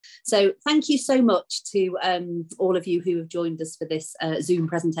So thank you so much to all of you who have joined us for this Zoom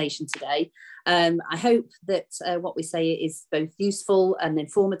presentation today. I hope that what we say is both useful and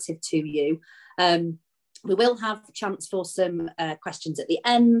informative to you. We will have a chance for some questions at the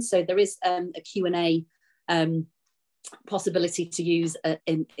end. So there is a Q&A possibility to use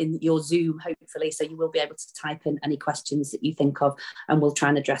in your Zoom, hopefully. So you will be able to type in any questions that you think of, and we'll try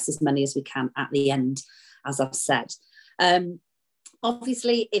and address as many as we can at the end, as I've said.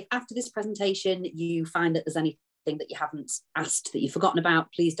 Obviously, if after this presentation you find that there's anything that you haven't asked, that you've forgotten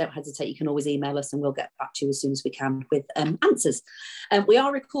about, please don't hesitate. You can always email us and we'll get back to you as soon as we can with answers. We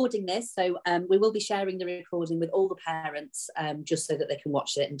are recording this, so we will be sharing the recording with all the parents, just so that they can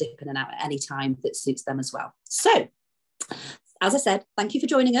watch it and dip in and out at any time that suits them as well. So, as I said, thank you for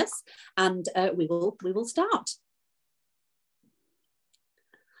joining us, and we will start.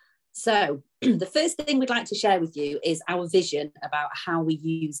 So the first thing we'd like to share with you is our vision about how we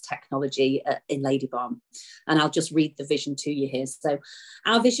use technology in Lady Barn. And I'll just read the vision to you here. So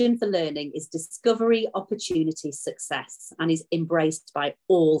our vision for learning is discovery, opportunity, success, and is embraced by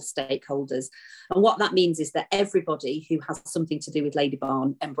all stakeholders. And what that means is that everybody who has something to do with Lady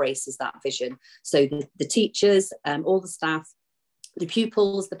Barn embraces that vision. So the teachers, all the staff, the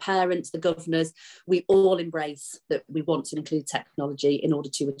pupils, the parents, the governors, we all embrace that we want to include technology in order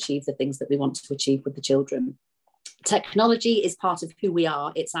to achieve the things that we want to achieve with the children. Technology is part of who we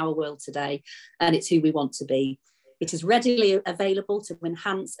are. It's our world today, and it's who we want to be. It is readily available to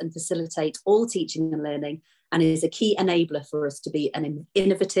enhance and facilitate all teaching and learning, and is a key enabler for us to be an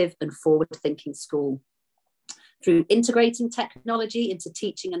innovative and forward-thinking school. Through integrating technology into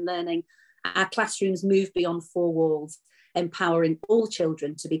teaching and learning, our classrooms move beyond four walls, empowering all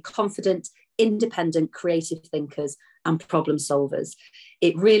children to be confident, independent, creative thinkers and problem solvers.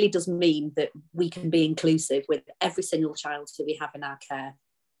 It really does mean that we can be inclusive with every single child that we have in our care.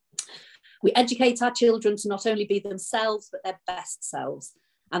 We educate our children to not only be themselves, but their best selves.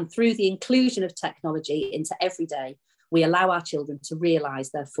 And through the inclusion of technology into every day, we allow our children to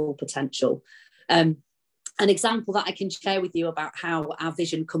realise their full potential. An example that I can share with you about how our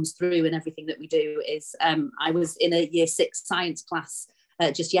vision comes through in everything that we do is I was in a year 6 science class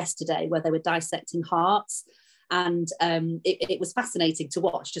just yesterday where they were dissecting hearts, and it was fascinating to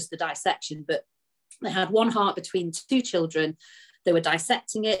watch just the dissection. But they had one heart between 2 children. They were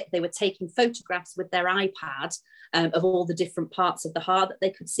dissecting it. They were taking photographs with their iPad of all the different parts of the heart that they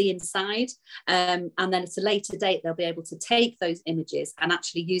could see inside. And then at a later date, they'll be able to take those images and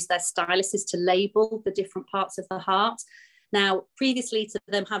actually use their styluses to label the different parts of the heart. Now, previously to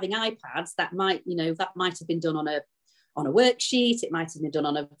them having iPads, that might have been done on a worksheet. It might have been done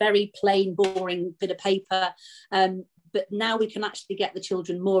on a very plain, boring bit of paper. But now we can actually get the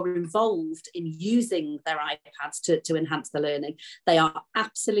children more involved in using their iPads to enhance the learning. They are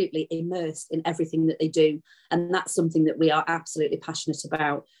absolutely immersed in everything that they do. And that's something that we are absolutely passionate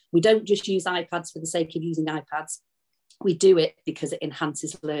about. We don't just use iPads for the sake of using iPads. We do it because it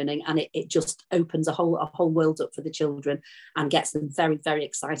enhances learning, and it just opens a whole world up for the children and gets them very, very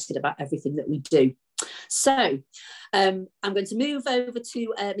excited about everything that we do. So I'm going to move over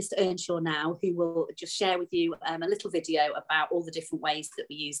to Mr. Earnshaw now, who will just share with you a little video about all the different ways that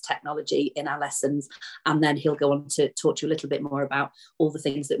we use technology in our lessons, and then he'll go on to talk to you a little bit more about all the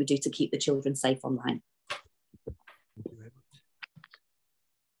things that we do to keep the children safe online.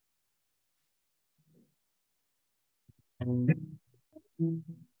 I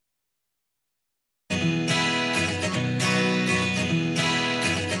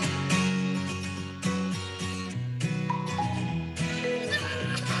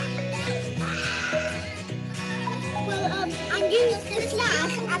used the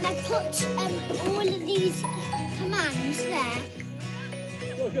flag and I put all of these commands there.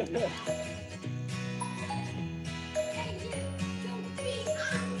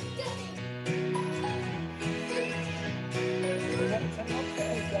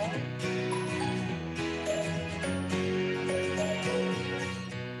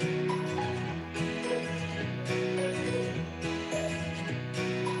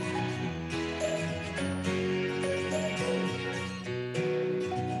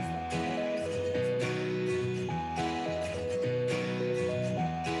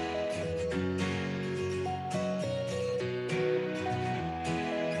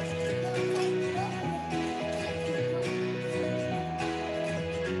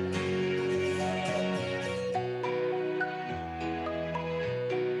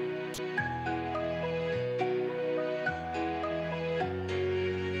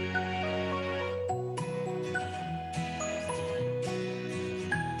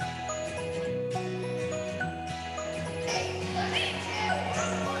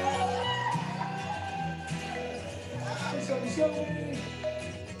 Tony.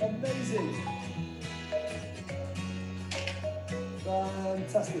 Amazing.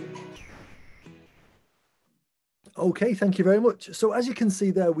 Fantastic. Okay, thank you very much. So as you can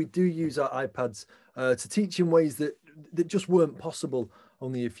see there, we do use our iPads to teach in ways that just weren't possible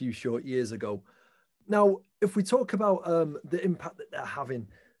only a few short years ago. Now, if we talk about the impact that they're having,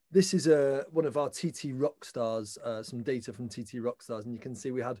 this is one of our TT Rockstars, some data from TT Rockstars, and you can see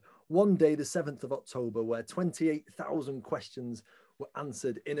we had one day, the 7th of October, where 28,000 questions were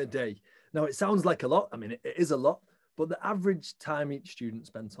answered in a day. Now, it sounds like a lot. I mean, it is a lot, but the average time each student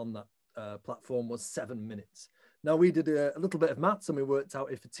spent on that platform was 7 minutes. Now, we did a little bit of maths and we worked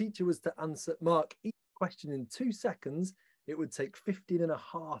out if a teacher was to mark each question in 2 seconds, it would take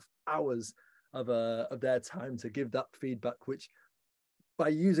 15.5 hours of their time to give that feedback, which by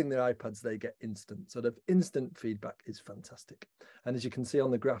using their iPads, they get instant. So the instant feedback is fantastic. And as you can see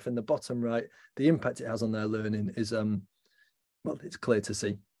on the graph in the bottom right, the impact it has on their learning is, well, it's clear to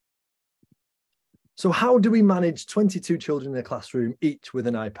see. So how do we manage 22 children in a classroom, each with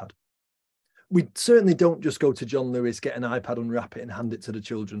an iPad? We certainly don't just go to John Lewis, get an iPad, unwrap it and hand it to the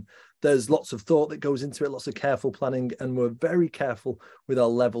children. There's lots of thought that goes into it, lots of careful planning, and we're very careful with our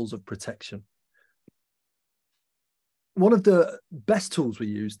levels of protection. One of the best tools we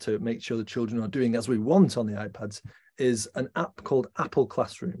use to make sure the children are doing as we want on the iPads is an app called Apple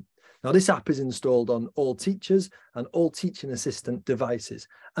Classroom. Now, this app is installed on all teachers and all teaching assistant devices.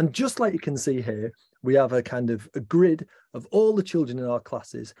 And just like you can see here, we have a kind of a grid of all the children in our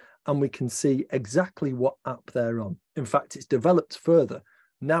classes, and we can see exactly what app they're on. In fact, it's developed further.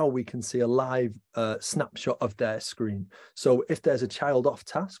 Now we can see a live snapshot of their screen. So if there's a child off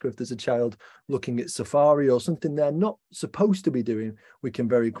task, or if there's a child looking at Safari or something they're not supposed to be doing, we can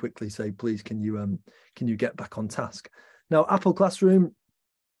very quickly say, please, can you get back on task? Now, Apple Classroom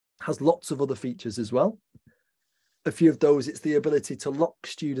has lots of other features as well. A few of those, it's the ability to lock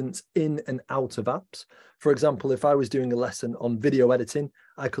students in and out of apps. For example, if I was doing a lesson on video editing,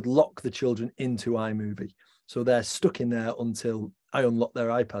 I could lock the children into iMovie. So they're stuck in there until I unlock their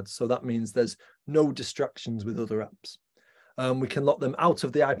iPads. So that means there's no distractions with other apps. We can lock them out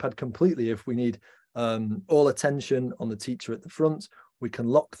of the iPad completely if we need all attention on the teacher at the front. We can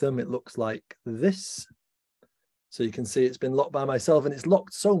lock them. It looks like this. So you can see it's been locked by myself, and it's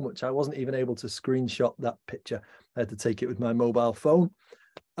locked so much I wasn't even able to screenshot that picture. I had to take it with my mobile phone.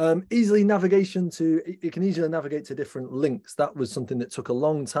 You can easily navigate to different links. That was something that took a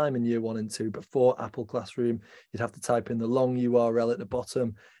long time in year 1 and 2. Before Apple Classroom, you'd have to type in the long URL at the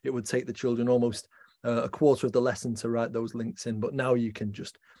bottom. It would take the children almost a quarter of the lesson to write those links in, but now you can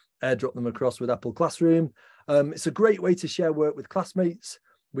just airdrop them across with Apple Classroom. It's a great way to share work with classmates.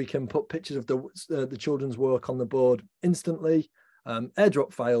 We can put pictures of the children's work on the board instantly,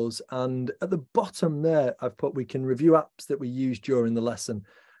 airdrop files, and at the bottom there, I've put we can review apps that we use during the lesson.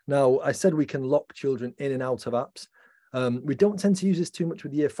 Now, I said we can lock children in and out of apps. We don't tend to use this too much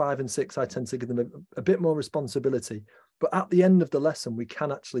with year 5 and 6. I tend to give them a bit more responsibility. But at the end of the lesson, we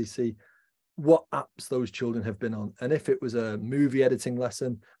can actually see what apps those children have been on. And if it was a movie editing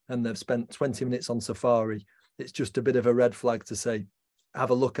lesson and they've spent 20 minutes on Safari, it's just a bit of a red flag to say, have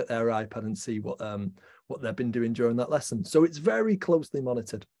a look at their iPad and see what they've been doing during that lesson. So it's very closely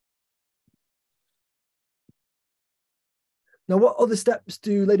monitored. Now, what other steps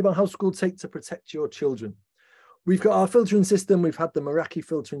do Ladybourne House School take to protect your children? We've got our filtering system. We've had the Meraki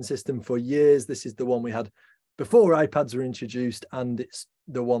filtering system for years. This is the one we had before iPads were introduced, and it's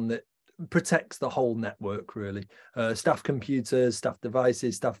the one that protects the whole network, really. Staff computers, staff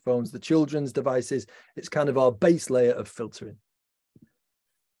devices, staff phones, the children's devices. It's kind of our base layer of filtering.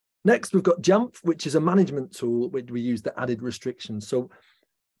 Next, we've got Jamf, which is a management tool which we use the added restrictions. So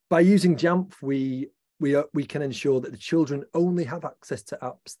by using Jamf, we can ensure that the children only have access to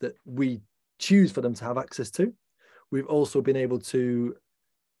apps that we choose for them to have access to. We've also been able to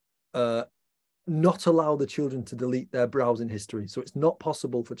not allow the children to delete their browsing history. So it's not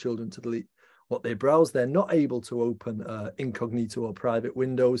possible for children to delete what they browse. They're not able to open incognito or private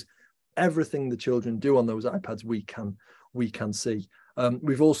windows. Everything the children do on those iPads, we can see.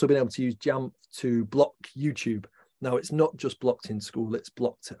 We've also been able to use Jamf to block YouTube. Now, it's not just blocked in school, it's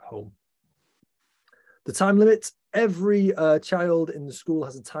blocked at home. The time limit, every child in the school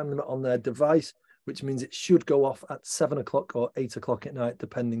has a time limit on their device, which means it should go off at 7 o'clock or 8 o'clock at night,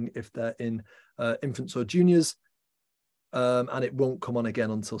 depending if they're in infants or juniors. And it won't come on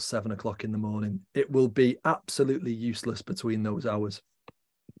again until 7 o'clock in the morning. It will be absolutely useless between those hours.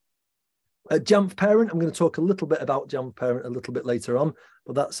 Jamf Parent, I'm going to talk a little bit about Jamf Parent a little bit later on,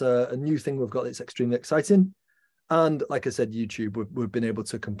 but that's a new thing we've got that's extremely exciting. And like I said, YouTube, we've been able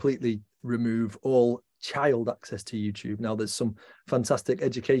to completely remove all child access to YouTube. Now, there's some fantastic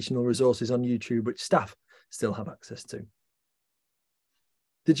educational resources on YouTube which staff still have access to.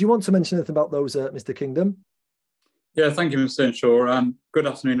 Did you want to mention anything about those, Mr. Kingdom? Yeah, thank you, Mr. Earnshaw. Good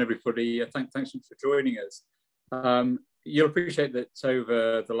afternoon, everybody. Thanks for joining us. You'll appreciate that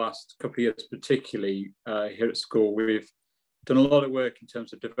over the last couple of years, particularly here at school, we've done a lot of work in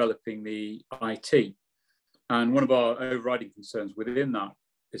terms of developing the IT. And one of our overriding concerns within that,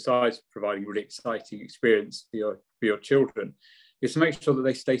 besides providing a really exciting experience for your children, is to make sure that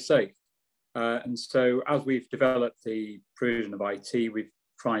they stay safe. And so as we've developed the provision of IT, we've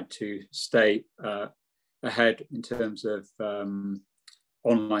tried to stay ahead in terms of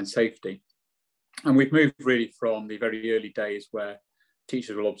online safety. And we've moved really from the very early days where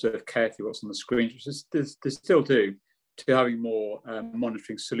teachers will observe carefully what's on the screens, which they still do, to having more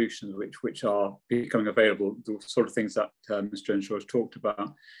monitoring solutions which are becoming available, the sort of things that Mr. Earnshaw has talked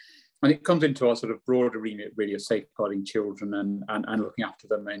about. And it comes into our sort of broader remit, really, of safeguarding children and looking after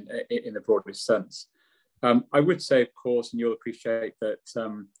them in the broadest sense. I would say, of course, and you'll appreciate that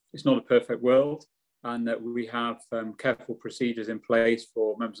it's not a perfect world, and that we have careful procedures in place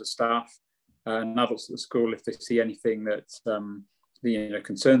for members of staff and adults at the school if they see anything that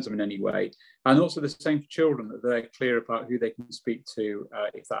concerns them in any way. And also the same for children, that they're clear about who they can speak to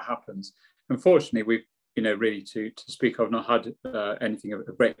if that happens. Unfortunately, we've, really to speak of, not had anything of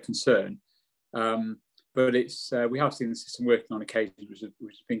great concern. But it's we have seen the system working on occasions, which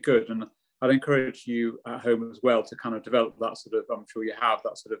has been good. And I'd encourage you at home as well to kind of develop that sort of, I'm sure you have,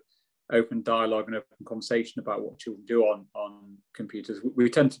 that sort of open dialogue and open conversation about what children do on computers. We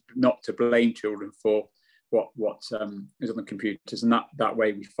tend to not to blame children for what is on the computers, and that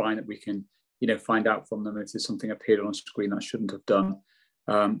way we find that we can find out from them if there's something appeared on a screen that shouldn't have done.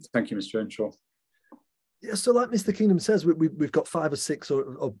 Thank you, Mr. Earnshaw. Yeah, so like Mr. Kingdom says, we've got 5 or 6,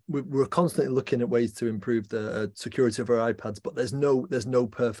 or we're constantly looking at ways to improve the security of our iPads, but there's no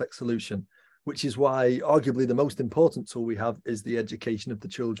perfect solution, which is why arguably the most important tool we have is the education of the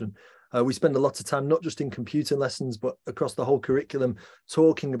children. We spend a lot of time, not just in computer lessons, but across the whole curriculum,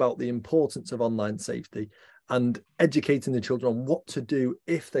 talking about the importance of online safety and educating the children on what to do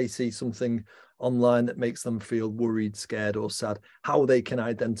if they see something online that makes them feel worried, scared, or sad, how they can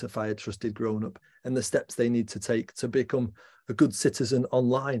identify a trusted grown-up and the steps they need to take to become a good citizen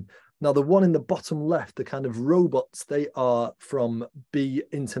online. Now, the one in the bottom left, the kind of robots, they are from Be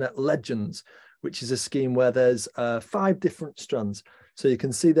Internet Legends, which is a scheme where there's 5 different strands. So you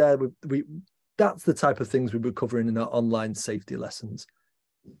can see there, that's the type of things we were covering in our online safety lessons.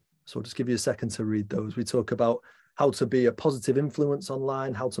 So I'll just give you a second to read those. We talk about how to be a positive influence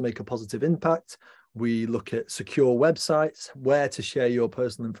online, how to make a positive impact. We look at secure websites, where to share your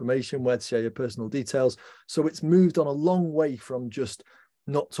personal information, where to share your personal details. So it's moved on a long way from just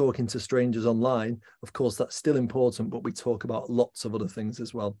not talking to strangers online. Of course, that's still important, but we talk about lots of other things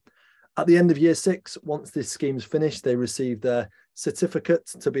as well. At the end of year 6, once this scheme's finished, they receive their certificate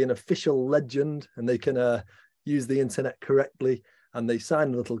to be an official legend, and they can use the internet correctly, and they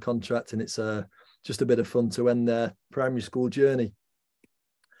sign a little contract, and it's just a bit of fun to end their primary school journey.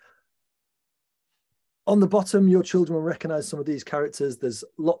 On the bottom, your children will recognize some of these characters. There's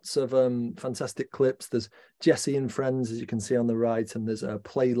lots of fantastic clips. There's Jessie and Friends, as you can see on the right, and there's a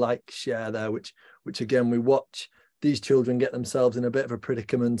play, like, share there, which again, we watch these children get themselves in a bit of a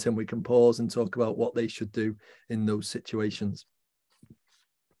predicament, and we can pause and talk about what they should do in those situations.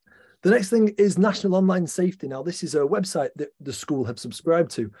 The next thing is National Online Safety. Now, this is a website that the school have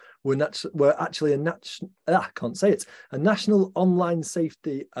subscribed to. We're actually a National Online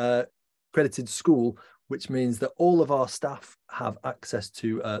Safety accredited school, which means that all of our staff have access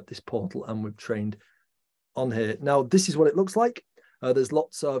to this portal, and we've trained on here. Now, this is what it looks like. There's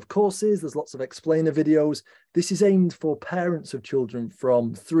lots of courses, there's lots of explainer videos. This is aimed for parents of children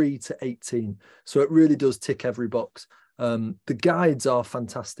from 3 to 18. So it really does tick every box. The guides are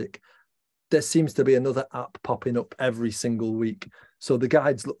fantastic. There seems to be another app popping up every single week. So the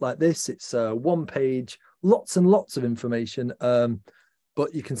guides look like this. It's 1 page, lots and lots of information.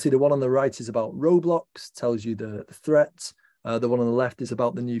 But you can see the one on the right is about Roblox, tells you the threats. The one on the left is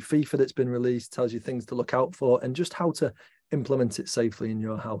about the new FIFA that's been released, tells you things to look out for and just how to implement it safely in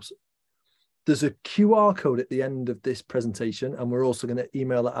your house. There's a QR code at the end of this presentation, and we're also going to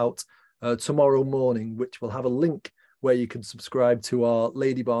email it out tomorrow morning, which will have a link where you can subscribe to our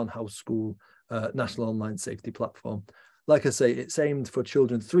Lady Barn House School National Online Safety Platform. Like I say, it's aimed for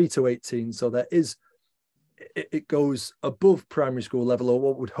children 3 to 18, so there is, it goes above primary school level, or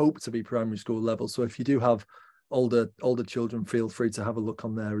what would hope to be primary school level. So if you do have older children, feel free to have a look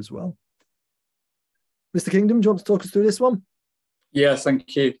on there as well. Mr. Kingdom, do you want to talk us through this one? Yes,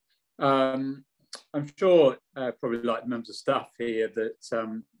 thank you. I'm sure probably like members of staff here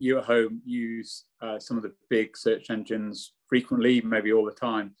that you at home use some of the big search engines frequently, maybe all the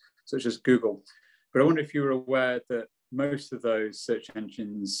time, such as Google. But I wonder if you were aware that most of those search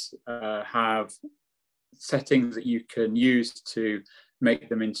engines have settings that you can use to make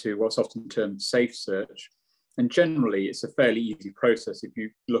them into what's often termed safe search. And generally, it's a fairly easy process if you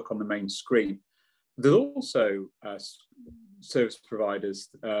look on the main screen. There's also service providers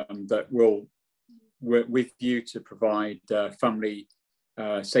that will work with you to provide family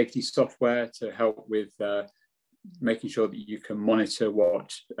safety software to help with making sure that you can monitor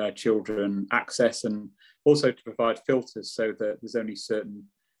what children access, and also to provide filters so that there's only certain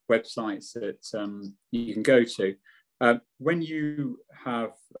websites that you can go to. When you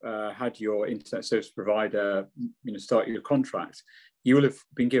have had your internet service provider, start your contract, you will have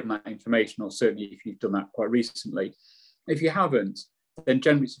been given that information, or certainly if you've done that quite recently. If you haven't, then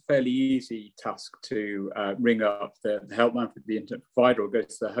generally it's a fairly easy task to ring up the helpline for the internet provider or go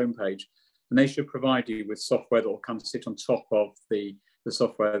to their homepage, and they should provide you with software that will kind of sit on top of the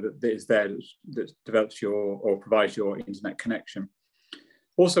software that is there that develops or provides your internet connection.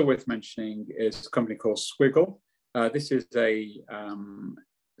 Also worth mentioning is a company called Squiggle. This is a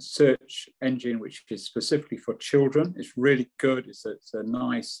search engine which is specifically for children. It's really good. It's a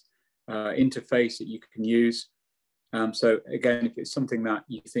nice interface that you can use. So again, if it's something that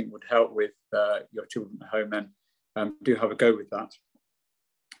you think would help with your children at home, then do have a go with that.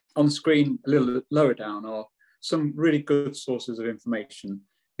 On the screen, a little lower down, are some really good sources of information.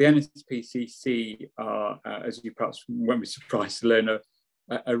 The NSPCC are, as you perhaps won't be surprised to learn,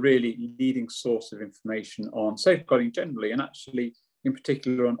 a really leading source of information on safeguarding generally, and actually in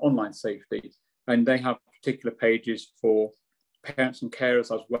particular on online safety. And they have particular pages for parents and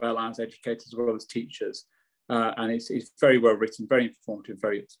carers, as well as educators, as well as teachers. And it's very well written, very informative,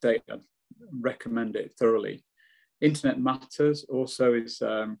 very up to date. I'd recommend it thoroughly. Internet Matters also is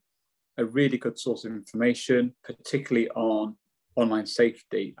a really good source of information, particularly on online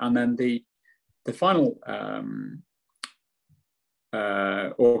safety. And then the final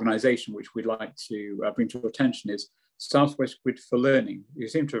organisation which we'd like to bring to your attention is South West Grid for Learning. You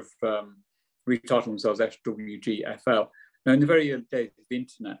seem to have retitled themselves SWGFL. Now, in the very early days of the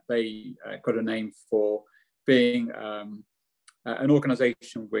internet, they got a name for being an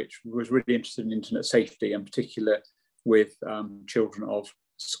organisation which was really interested in internet safety, in particular with children of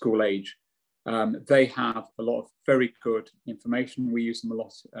school age. They have a lot of very good information. We use them a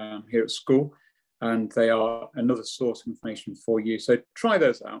lot here at school, and they are another source of information for you. So try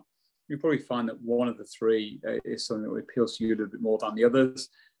those out. You'll probably find that one of the three is something that appeals to you a little bit more than the others.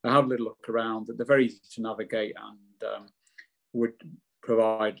 Have a little look around. They're very easy to navigate and would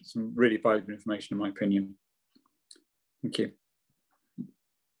provide some really valuable information, in my opinion. Thank you.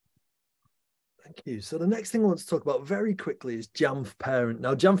 Thank you. So the next thing I want to talk about very quickly is Jamf Parent.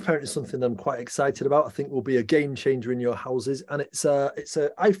 Now, Jamf Parent is something that I'm quite excited about. I think will be a game changer in your houses. And it's a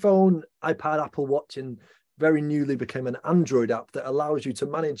iPhone, iPad, Apple Watch, and very newly became an Android app that allows you to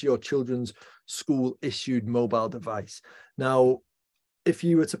manage your children's school-issued mobile device. Now, if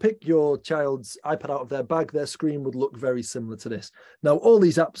you were to pick your child's iPad out of their bag, their screen would look very similar to this. Now, all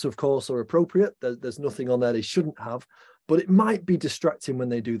these apps, of course, are appropriate. There's nothing on there they shouldn't have, but it might be distracting when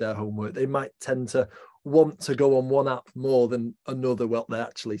they do their homework. They might tend to want to go on one app more than another, well, they're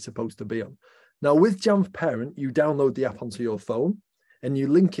actually supposed to be on. Now, with Jamf Parent, you download the app onto your phone and you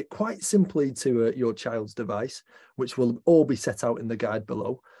link it quite simply to your child's device, which will all be set out in the guide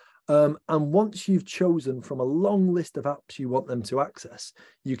below. And once you've chosen from a long list of apps you want them to access,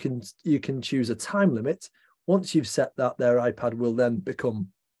 you can choose a time limit. Once you've set that, their iPad will then become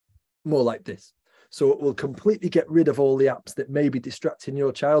more like this. So it will completely get rid of all the apps that may be distracting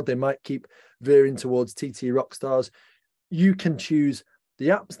your child. They might keep veering towards TT Rockstars. You can choose the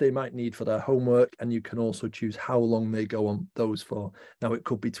apps they might need for their homework, and you can also choose how long they go on those for. Now, it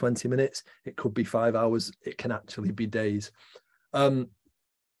could be 20 minutes, it could be 5 hours, it can actually be days.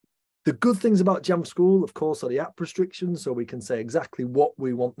 The good things about Jamf School, of course, are the app restrictions, so we can say exactly what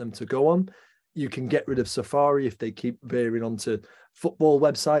we want them to go on. You can get rid of Safari if they keep veering onto football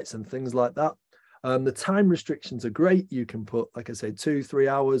websites and things like that. The time restrictions are great. You can put, like I say, 2-3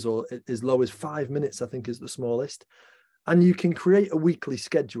 hours, or as low as 5 minutes, I think is the smallest. And you can create a weekly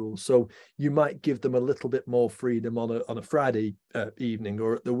schedule. So you might give them a little bit more freedom on a Friday evening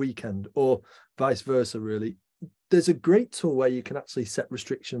or at the weekend, or vice versa, really. There's a great tool where you can actually set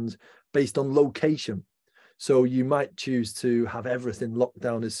restrictions based on location. So you might choose to have everything locked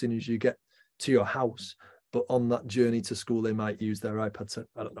down as soon as you get to your house. but on that journey to school, they might use their iPad to,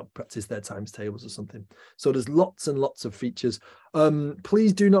 I don't know, practice their times tables or something. So there's lots and lots of features.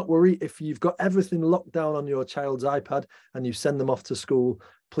 Please do not worry if you've got everything locked down on your child's iPad and you send them off to school.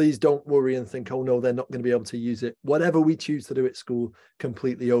 Please don't worry and think, oh no, they're not going to be able to use it. Whatever we choose to do at school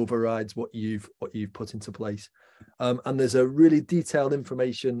completely overrides what you've put into place. And there's a really detailed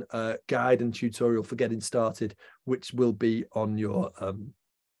information guide and tutorial for getting started, which will be on your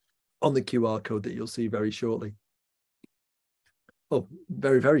on the QR code that you'll see very shortly. Oh,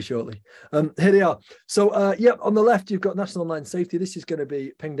 very, very shortly. Here they are. So, yeah, on the left, you've got National Online Safety. This is going to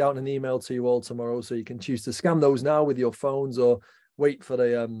be pinged out in an email to you all tomorrow, so you can choose to scan those now with your phones or wait for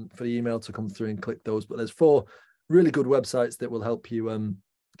the email to come through and click those. But there's 4 really good websites that will help you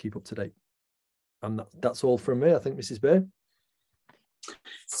keep up to date. And that's all from me, I think, Mrs. Bay.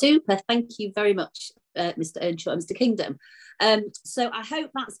 Super. Thank you very much, Mr. Earnshaw and Mr. Kingdom. So I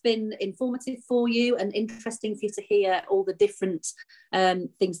hope that's been informative for you and interesting for you to hear all the different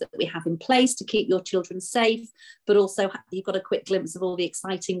things that we have in place to keep your children safe, but also you've got a quick glimpse of all the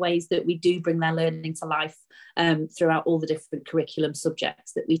exciting ways that we do bring their learning to life throughout all the different curriculum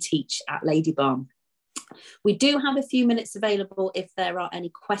subjects that we teach at Lady Balm. We do have a few minutes available if there are any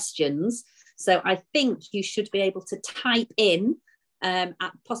questions. So I think you should be able to type in at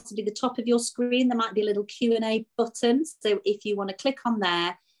possibly the top of your screen. There might be a little Q&A button. So if you want to click on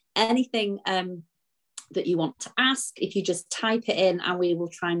there, anything that you want to ask, if you just type it in and we will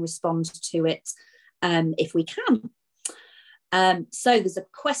try and respond to it if we can. So there's a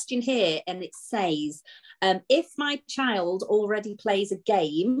question here and it says, if my child already plays a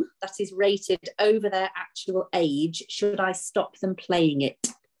game that is rated over their actual age, should I stop them playing it?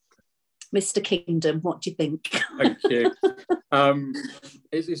 Mr. Kingdom, what do you think? Thank you.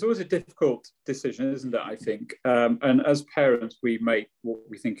 It's always a difficult decision, isn't it, I think? And as parents, we make what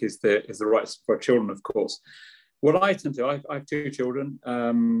we think is the right for our children, of course. What I tend to do, I have 2 children.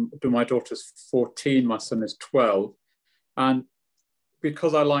 My daughter's 14, my son is 12. And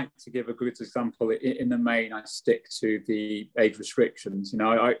because I like to give a good example, in the main, I stick to the age restrictions. You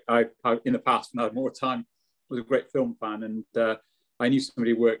know, I in the past, when I had more time, was a great film fan, and I knew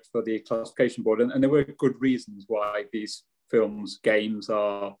somebody who worked for the classification board, and there were good reasons why these films, games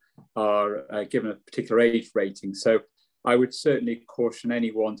are given a particular age rating. So I would certainly caution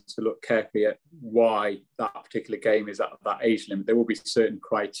anyone to look carefully at why that particular game is at that age limit. There will be certain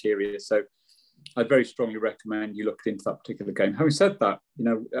criteria. So I'd very strongly recommend you look into that particular game. Having said that, you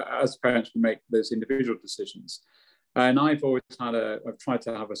know, as parents, we make those individual decisions. And I've tried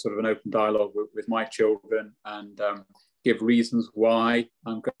to have a sort of an open dialogue with my children and give reasons why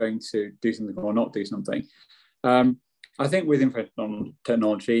I'm going to do something or not do something. I think with information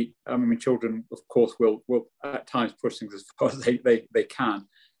technology, I mean, children, of course, will at times push things as far as they can.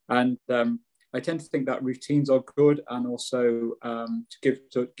 And I tend to think that routines are good, and also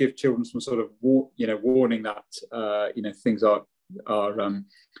to give children some sort of warning that things are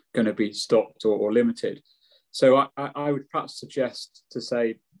going to be stopped or limited. So I would perhaps suggest to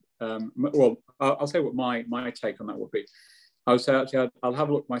say, I'll say what my take on that would be. I would say, actually, I'll have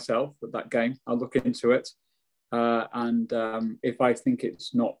a look myself at that game. I'll look into it. And if I think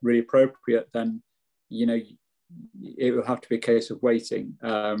it's not really appropriate, then, you know, it will have to be a case of waiting.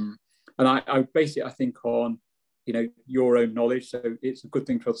 And I base it, I think, on, you know, your own knowledge. So it's a good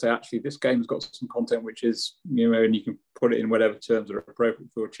thing to say, actually, this game's got some content which is, you know, and you can put it in whatever terms are appropriate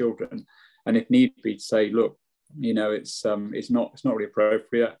for your children. And if need be, to say, look, you know, it's not really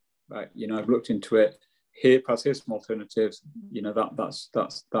appropriate. You know, I've looked into it. Here's some alternatives. You know, that's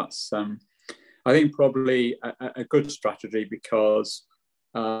I think probably a good strategy, because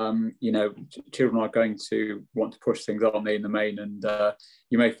you know, children are going to want to push things, aren't they, in the main, and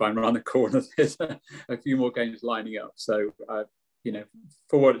you may find around the corner there's a few more games lining up. So you know,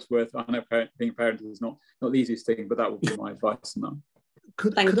 for what it's worth, I know being a parent is not the easiest thing, but that would be my advice on that.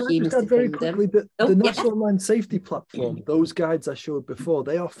 Could I just add very quickly that the National Online Safety Platform, those guides I showed before,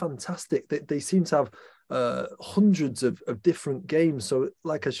 they are fantastic. They seem to have hundreds of different games. So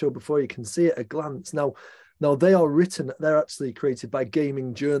like I showed before, you can see at a glance. Now they're actually created by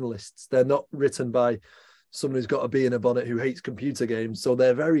gaming journalists. They're not written by someone who's got a bee in a bonnet who hates computer games. So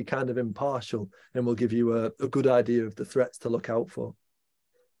they're very kind of impartial and will give you a good idea of the threats to look out for.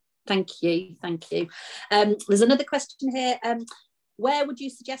 Thank you. There's another question here. Where would you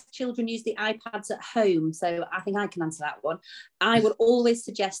suggest children use the iPads at home? So I think I can answer that one. I would always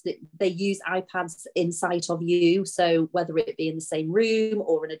suggest that they use iPads in sight of you. So whether it be in the same room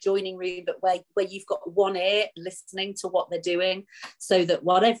or an adjoining room, but where you've got one ear listening to what they're doing, so that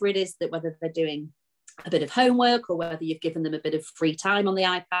whatever it is, that whether they're doing a bit of homework or whether you've given them a bit of free time on the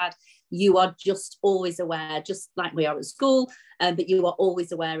iPad, you are just always aware, just like we are at school, but you are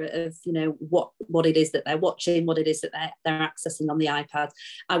always aware of, you know, what it is that they're watching, what it is that they're accessing on the iPad.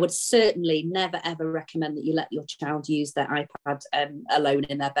 I would certainly never, ever recommend that you let your child use their iPad alone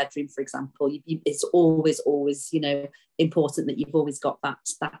in their bedroom, for example. It's always, you know, important that you've always got that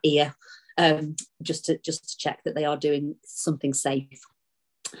ear just to check that they are doing something safe.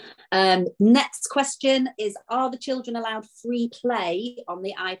 Next question is, are the children allowed free play on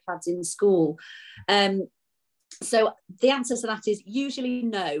the iPads in school? So the answer to that is usually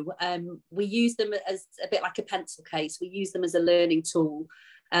no. We use them as a bit like a pencil case. We use them as a learning tool.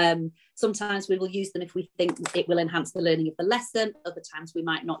 Sometimes we will use them if we think it will enhance the learning of the lesson. Other times we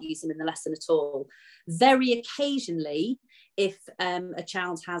might not use them in the lesson at all. Very occasionally, if a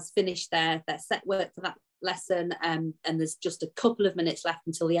child has finished their set work for that lesson and there's just a couple of minutes left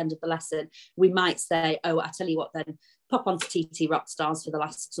until the end of the lesson, we might say, oh, I tell you what, then pop onto TT Rockstars for the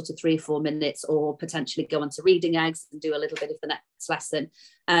last sort of 3 or 4 minutes, or potentially go onto Reading Eggs and do a little bit of the next lesson.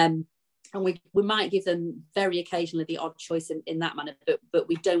 And we might give them very occasionally the odd choice in that manner, but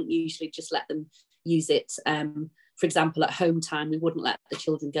we don't usually just let them use it. For example, at home time, we wouldn't let the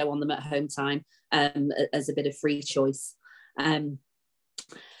children go on them at home time as a bit of free choice.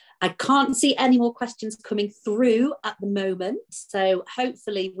 I can't see any more questions coming through at the moment, so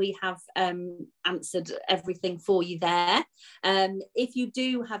hopefully we have answered everything for you there. If you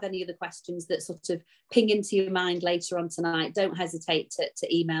do have any other questions that sort of ping into your mind later on tonight, don't hesitate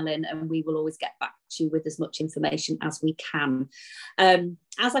to email in, and we will always get back to you with as much information as we can.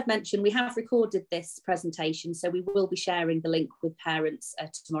 As I've mentioned, we have recorded this presentation, so we will be sharing the link with parents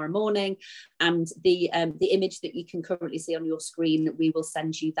tomorrow morning, and the image that you can currently see on your screen, we will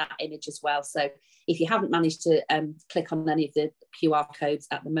send you that image as well. So if you haven't managed to click on any of the QR codes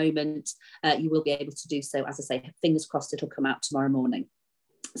at the moment, you will be able to do so. As I say, fingers crossed it'll come out tomorrow morning.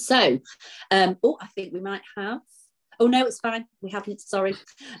 So, I think we might have. Oh, no, it's fine. We haven't, sorry.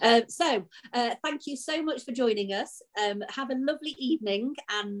 Thank you so much for joining us. Have a lovely evening,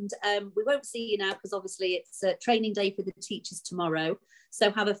 and we won't see you now because obviously it's a training day for the teachers tomorrow. So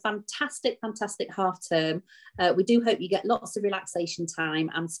have a fantastic, fantastic half term. We do hope you get lots of relaxation time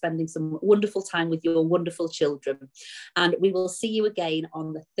and spending some wonderful time with your wonderful children. And we will see you again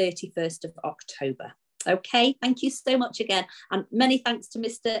on the 31st of October. Okay, thank you so much again, and many thanks to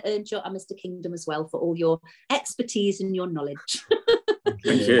Mr. Earnshaw and Mr. Kingdom as well for all your expertise and your knowledge.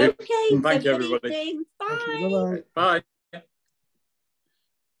 Thank you. Okay, thank you, everybody. Bye. Thank you. Bye-bye. Bye.